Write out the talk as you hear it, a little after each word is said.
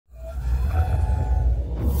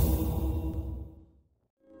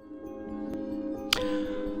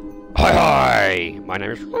My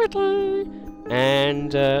name is Riddley,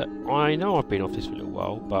 and I know I've been off this for a little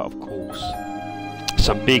while, but of course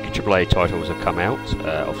some big AAA titles have come out,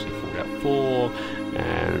 obviously Fallout 4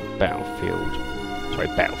 and Battlefield,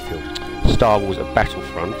 Star Wars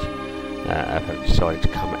Battlefront have decided to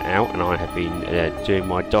come out, and I have been doing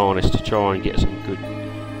my darnest to try and get some good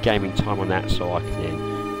gaming time on that, so I can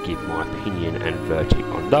then give my opinion and verdict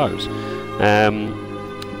on those.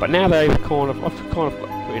 But now I've kind of put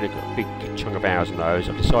in a big chunk of hours on those,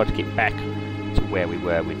 I've decided to get back to where we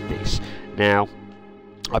were with this. Now,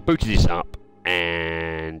 I booted this up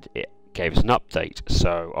and it gave us an update,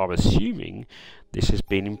 so I'm assuming this has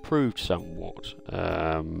been improved somewhat.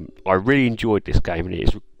 I really enjoyed this game, and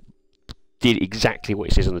it did exactly what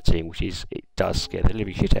it says on the tin, which is it does scare the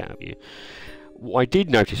living shit out of you. What I did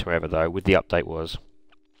notice, however, though, with the update was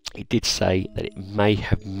it did say that it may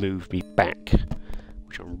have moved me back,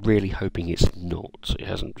 which I'm really hoping it's not. It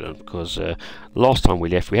hasn't done, because last time we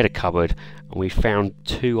left we had a cupboard and we found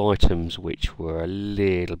 2 items which were a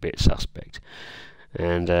little bit suspect,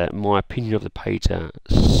 and my opinion of the beta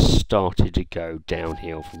started to go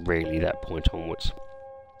downhill from really that point onwards.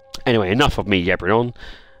 Anyway, enough of me yabbering on.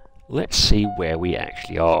 Let's see where we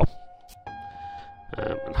actually are,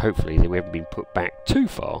 and hopefully we haven't been put back too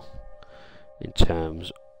far in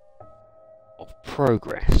terms of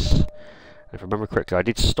progress. And if I remember correctly, I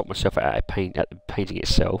did stop myself at the painting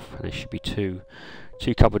itself, and there should be two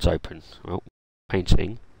cupboards open. Well,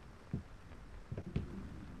 painting.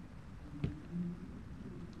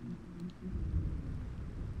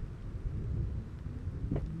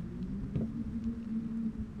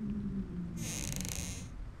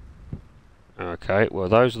 Okay, well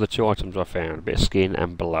those are the 2 items I found, a bit of skin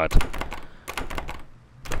and blood.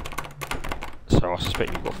 So I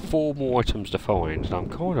suspect we've got 4 more items to find, and I'm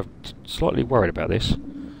kind of slightly worried about this.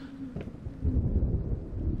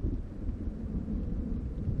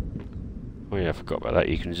 Oh yeah, I forgot about that,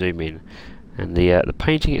 you can zoom in. And the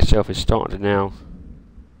painting itself is starting to now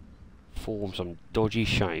form some dodgy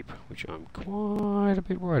shape, which I'm quite a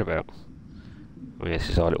bit worried about. Oh yeah, this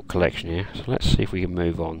is our little collection here, so let's see if we can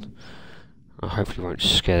move on. I hopefully won't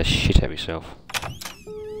scare the shit out of myself.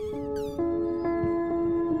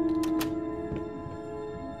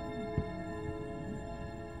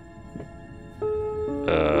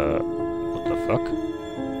 What the fuck?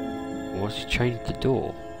 Why's he changed the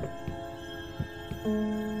door?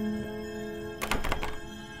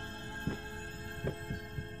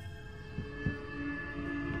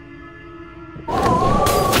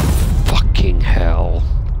 Fucking hell.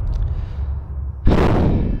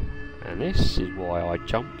 And this is why I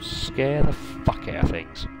jump scare the fuck out of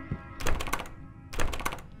things.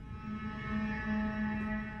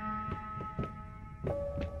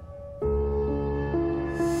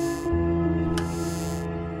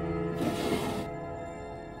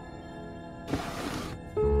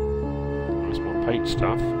 There's more paint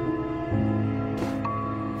stuff.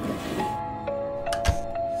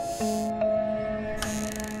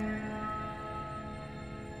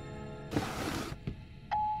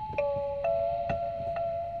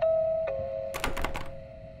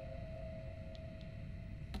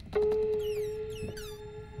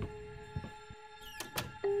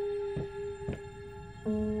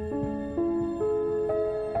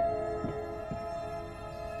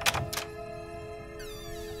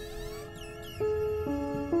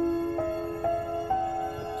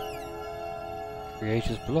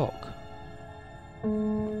 Creator's block.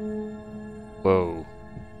 Whoa.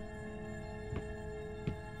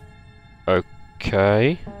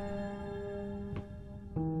 Okay.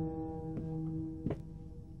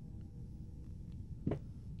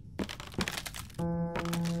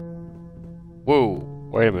 Whoa,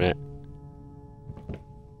 wait a minute.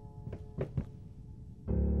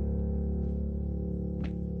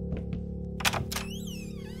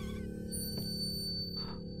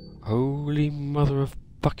 Holy mother of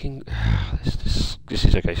fucking... This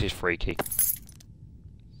is okay, this is freaky.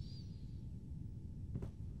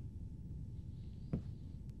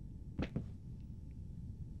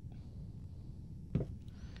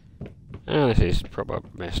 And this is probably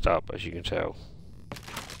messed up, as you can tell.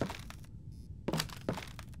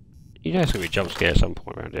 You know it's going to be a jump scare at some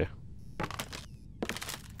point around here.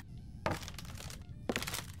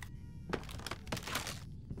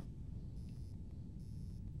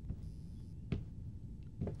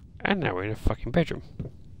 And now we're in a fucking bedroom.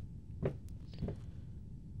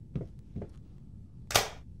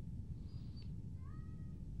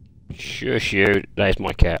 Shush you, there's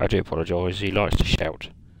my cat, I do apologise, he likes to shout.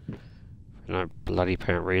 For no bloody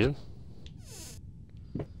apparent reason.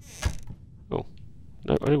 Oh.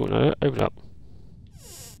 No, I don't want to open up.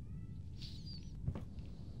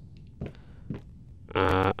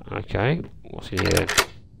 Okay. What's in here then?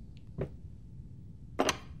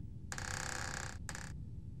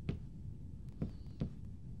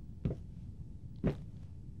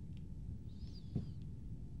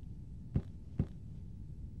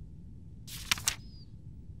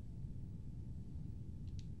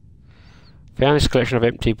 Found this collection of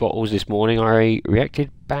empty bottles this morning. I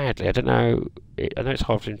reacted badly. I don't know. I know it's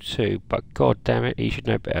hard for him too, but god damn it, he should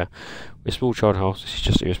know better. With a small child house, this is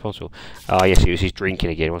just irresponsible. Ah, yes, it was his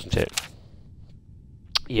drinking again, wasn't it?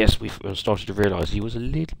 Yes, we've started to realise he was a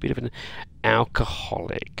little bit of an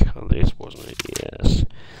alcoholic. This wasn't it? Yes.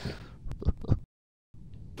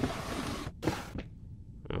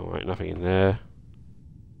 Alright, nothing in there.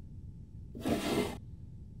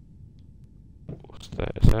 What's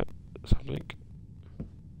that? Is that something?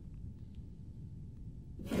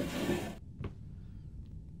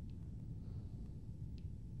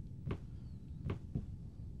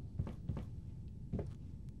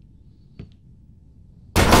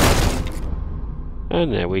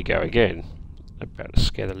 And there we go again. About to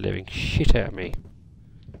scare the living shit out of me.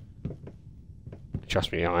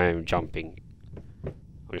 Trust me, I am jumping. I'm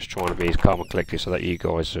just trying to be as calm and collected so that you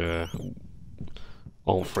guys aren't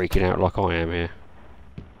freaking out like I am here.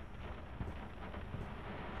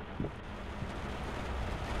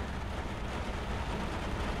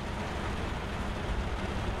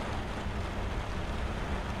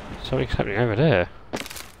 Something's happening over there.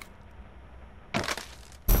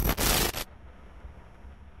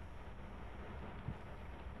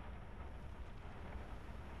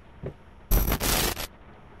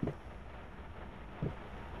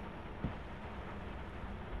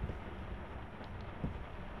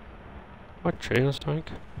 What train is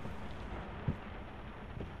like?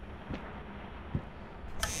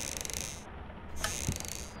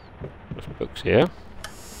 There's books here.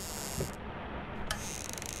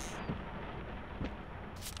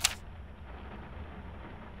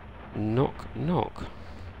 Knock, knock.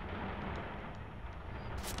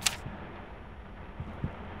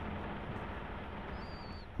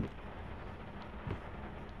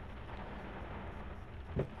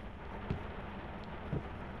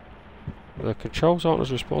 The controls aren't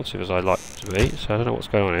as responsive as I'd like them to be, so I don't know what's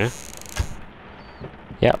going on here.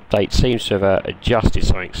 The update seems to have adjusted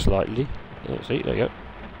something slightly. Let's see, there you go.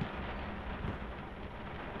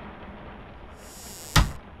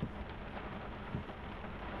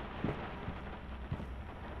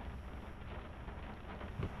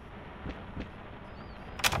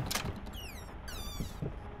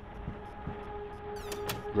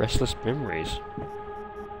 Restless memories.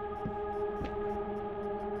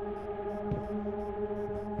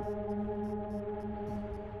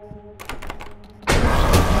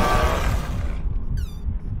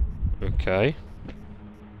 Okay.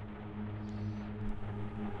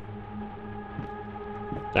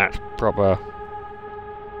 That's proper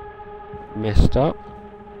messed up.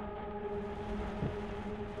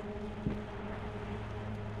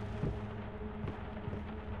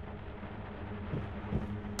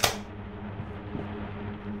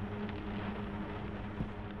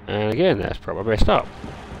 And again, that's proper messed up.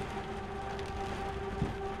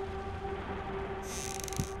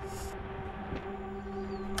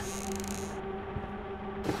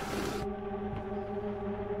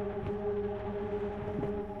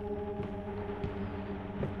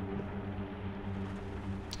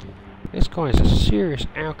 This guy is a serious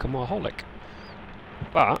alcoholic.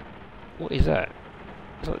 But, what is that?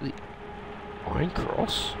 Is that the Iron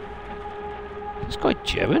Cross? Is this guy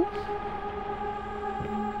German?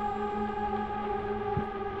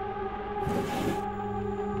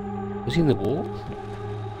 Was he in the war?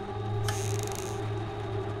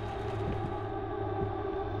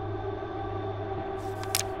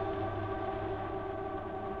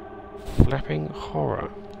 Flapping horror.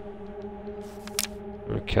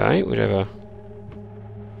 Okay, whatever.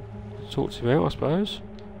 Sorts him out, I suppose.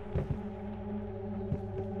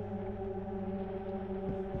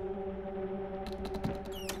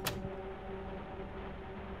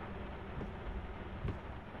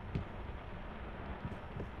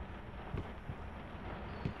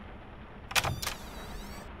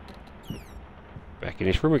 Back in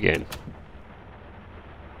this room again.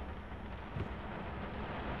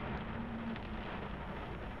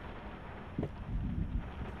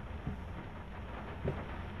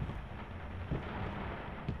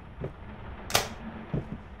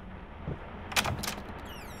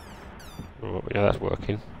 Oh, yeah, that's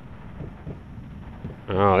working.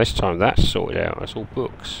 Ah, this time that's sorted out. That's all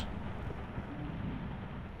books.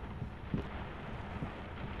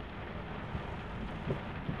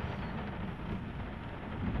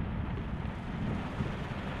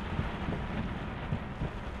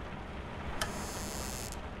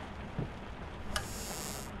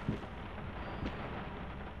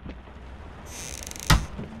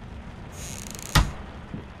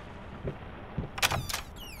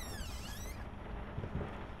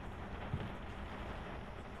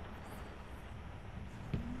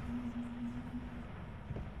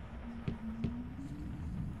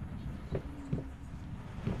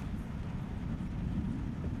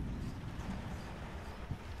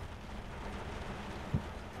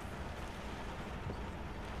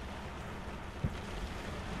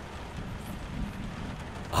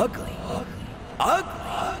 Ugly?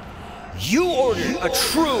 Ugly? You ordered a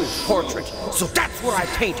true portrait, so that's what I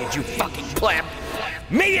painted, you fucking pleb.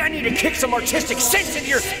 Maybe I need to kick some artistic sense into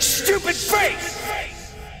your stupid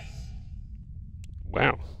face!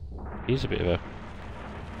 Wow. He's a bit of a...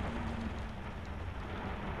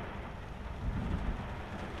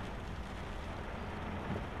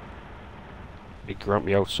 big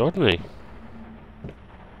grumpy old sod, isn't he?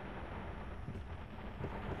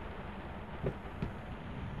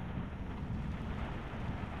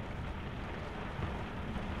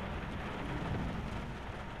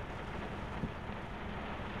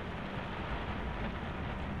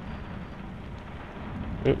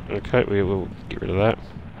 Oh, okay, we will get rid of that.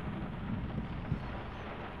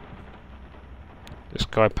 This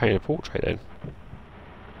guy painted a portrait then.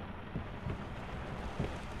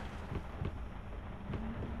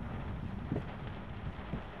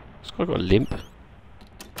 This guy got a limp.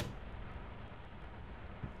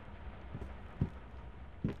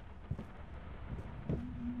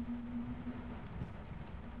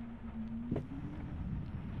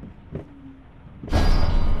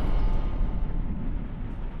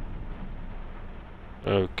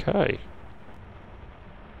 Okay.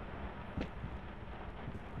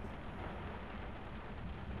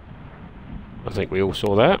 I think we all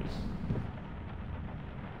saw that.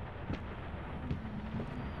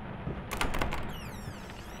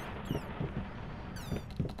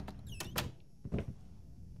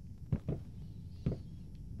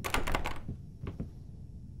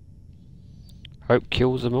 Hope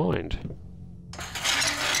kills the mind.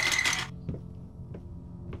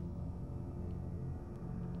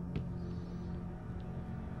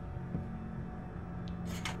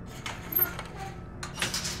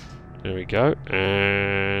 There we go,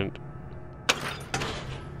 and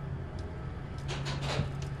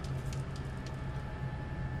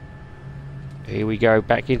here we go,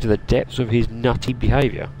 back into the depths of his nutty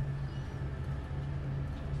behaviour.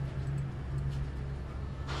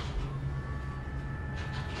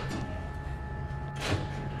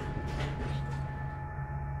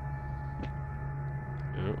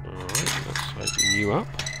 Oh, alright, let's open you up.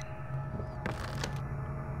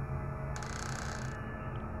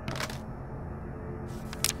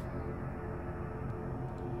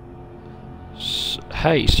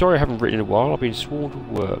 Hey, sorry I haven't written in a while. I've been sworn to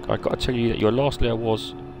work. I've got to tell you that your last letter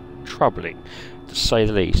was troubling, to say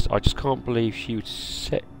the least. I just can't believe she would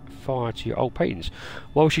set fire to your old paintings.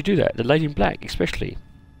 Why would she do that? The Lady in Black, especially.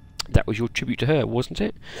 That was your tribute to her, wasn't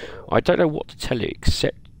it? I don't know what to tell you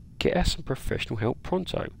except get us some professional help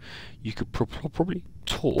pronto. You could probably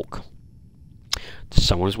talk to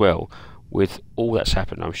someone as well. With all that's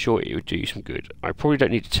happened, I'm sure it would do you some good. I probably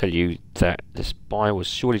don't need to tell you that this buyer was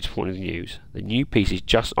surely disappointed in the news. The new pieces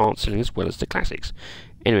just aren't selling as well as the classics.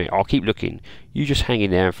 Anyway, I'll keep looking. You just hang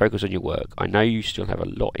in there and focus on your work. I know you still have a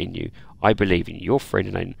lot in you. I believe in you. Your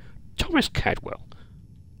friend named Thomas Cadwell.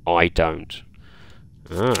 I don't.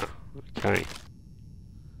 Ah, okay.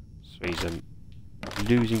 So he's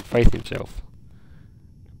losing faith in himself.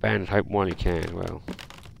 Abandon hope while he can. Well...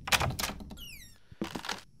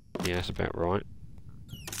 yeah, that's about right.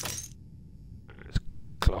 There's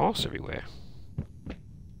glass everywhere.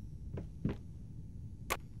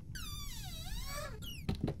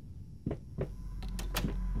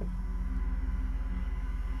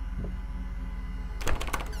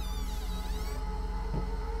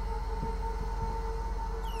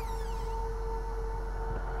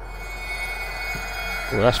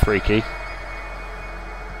 Well, that's freaky.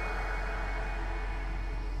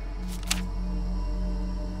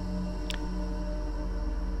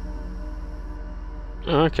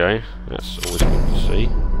 Okay, that's always good to see.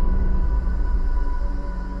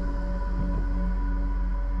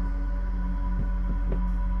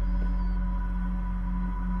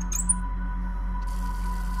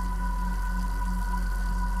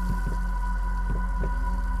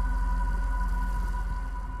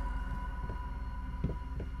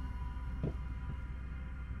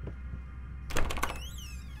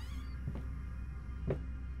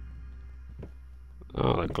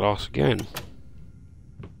 Oh, the glass again.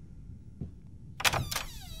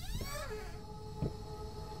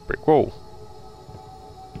 Brick wall.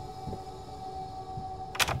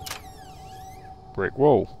 Brick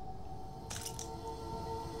wall.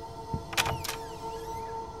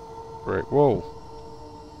 Brick wall.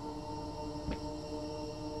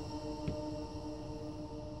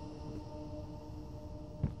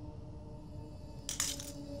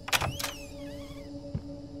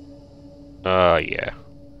 Yeah.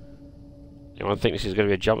 Anyone think this is going to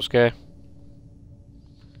be a jump scare?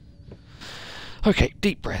 Okay,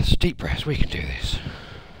 deep breaths, we can do this.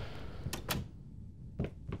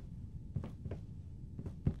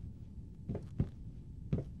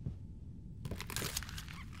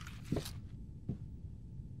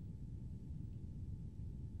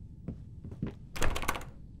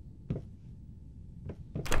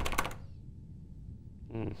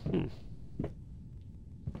 Mm-hmm.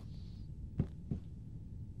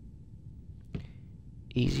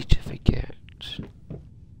 Easy to forget.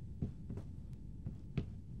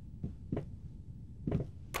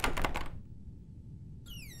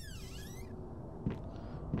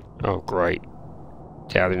 Oh, great.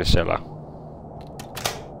 Down in the cellar.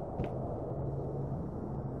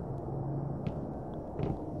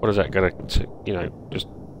 What is that going to, you know, just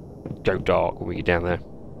go dark when we get down there?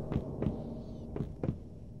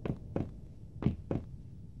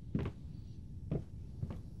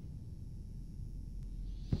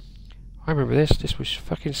 I remember this. This was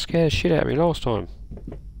fucking scared shit out of me last time.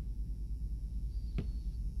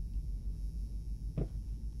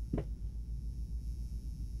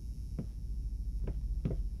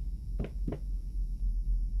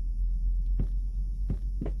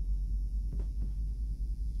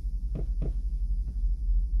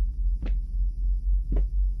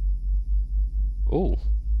 Oh.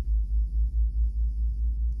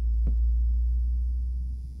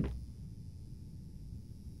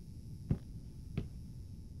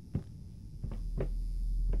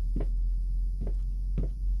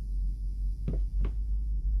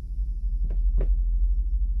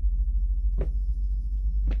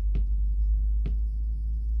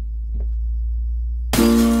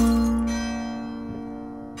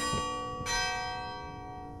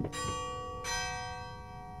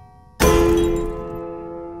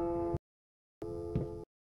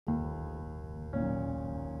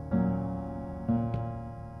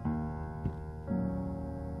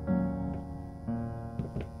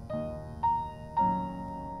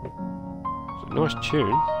 Nice tune.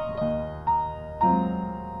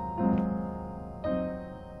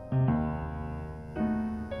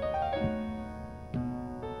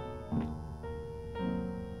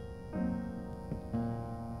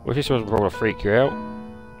 Well, this one's probably freak you out.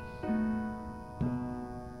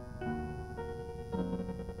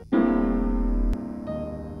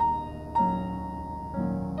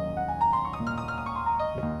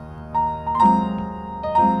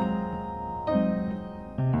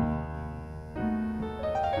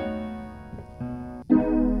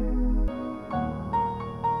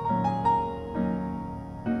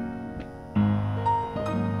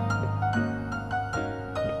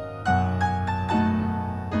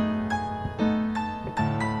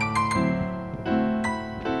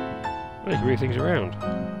 They can move things around.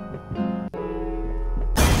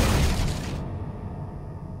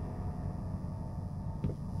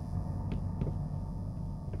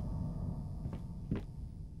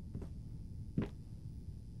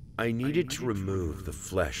 I needed to remove the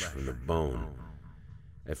flesh from the bone.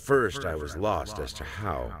 At first I was lost as to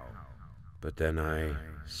how, but then I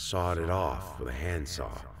sawed it off with a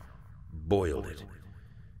handsaw, boiled it,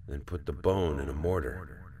 then put the bone in a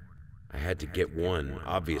mortar. I had to get one.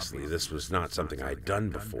 Obviously, this was not something I'd done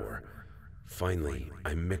before. Finally,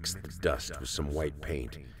 I mixed the dust with some white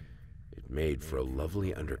paint. It made for a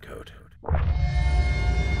lovely undercoat.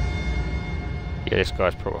 Yeah, this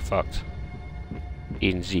guy's probably fucked.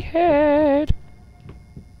 In the head.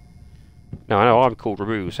 Now, I know I'm called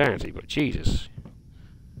Remove Sanity, but Jesus.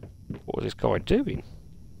 What was this guy doing?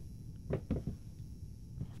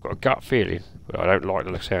 I've got a gut feeling, but I don't like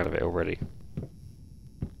the sound of it already.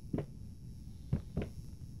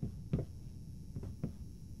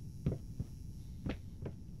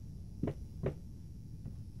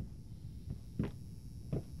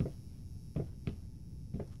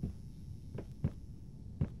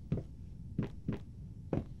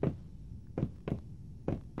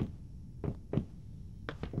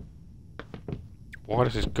 Why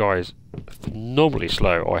does this guy is phenomenally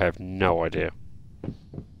slow? I have no idea.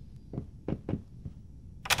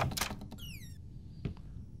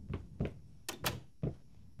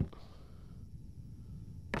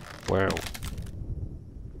 Wow.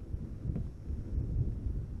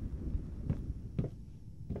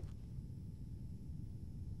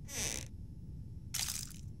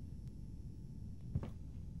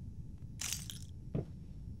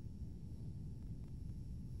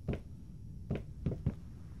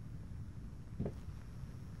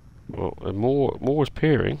 Well, and more is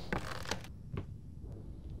peering.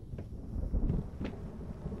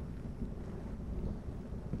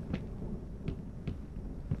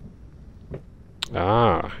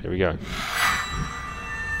 Ah, here we go.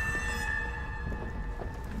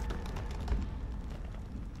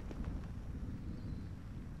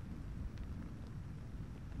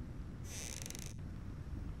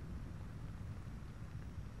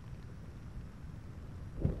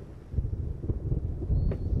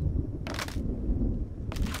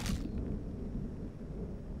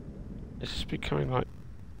 This is becoming like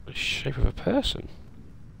the shape of a person.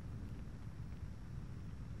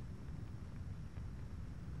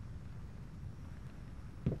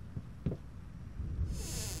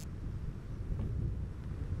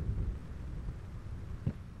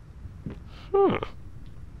 Huh.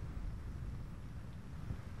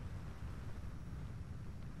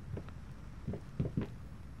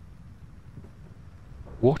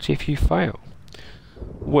 What if you fail?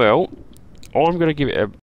 Well, I'm going to give it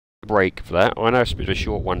a break for that. I know it's a bit of a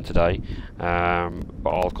short one today, but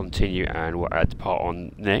I'll continue and we'll add the part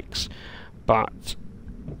on next. But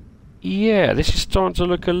yeah, this is starting to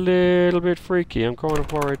look a little bit freaky. I'm kind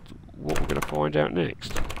of worried what we're going to find out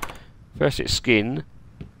next. First it's skin,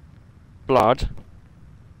 blood,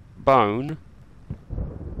 bone.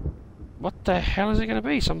 What the hell is it going to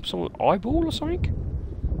be? Some sort of eyeball or something?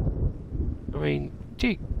 I mean,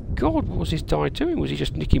 dear God, what was this guy doing? Was he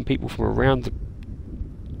just nicking people from around the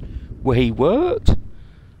where he worked?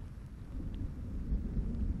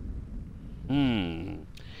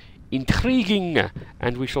 Intriguing,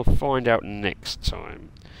 and we shall find out next time.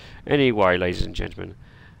 Anyway, ladies and gentlemen,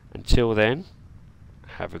 until then,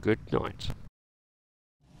 have a good night.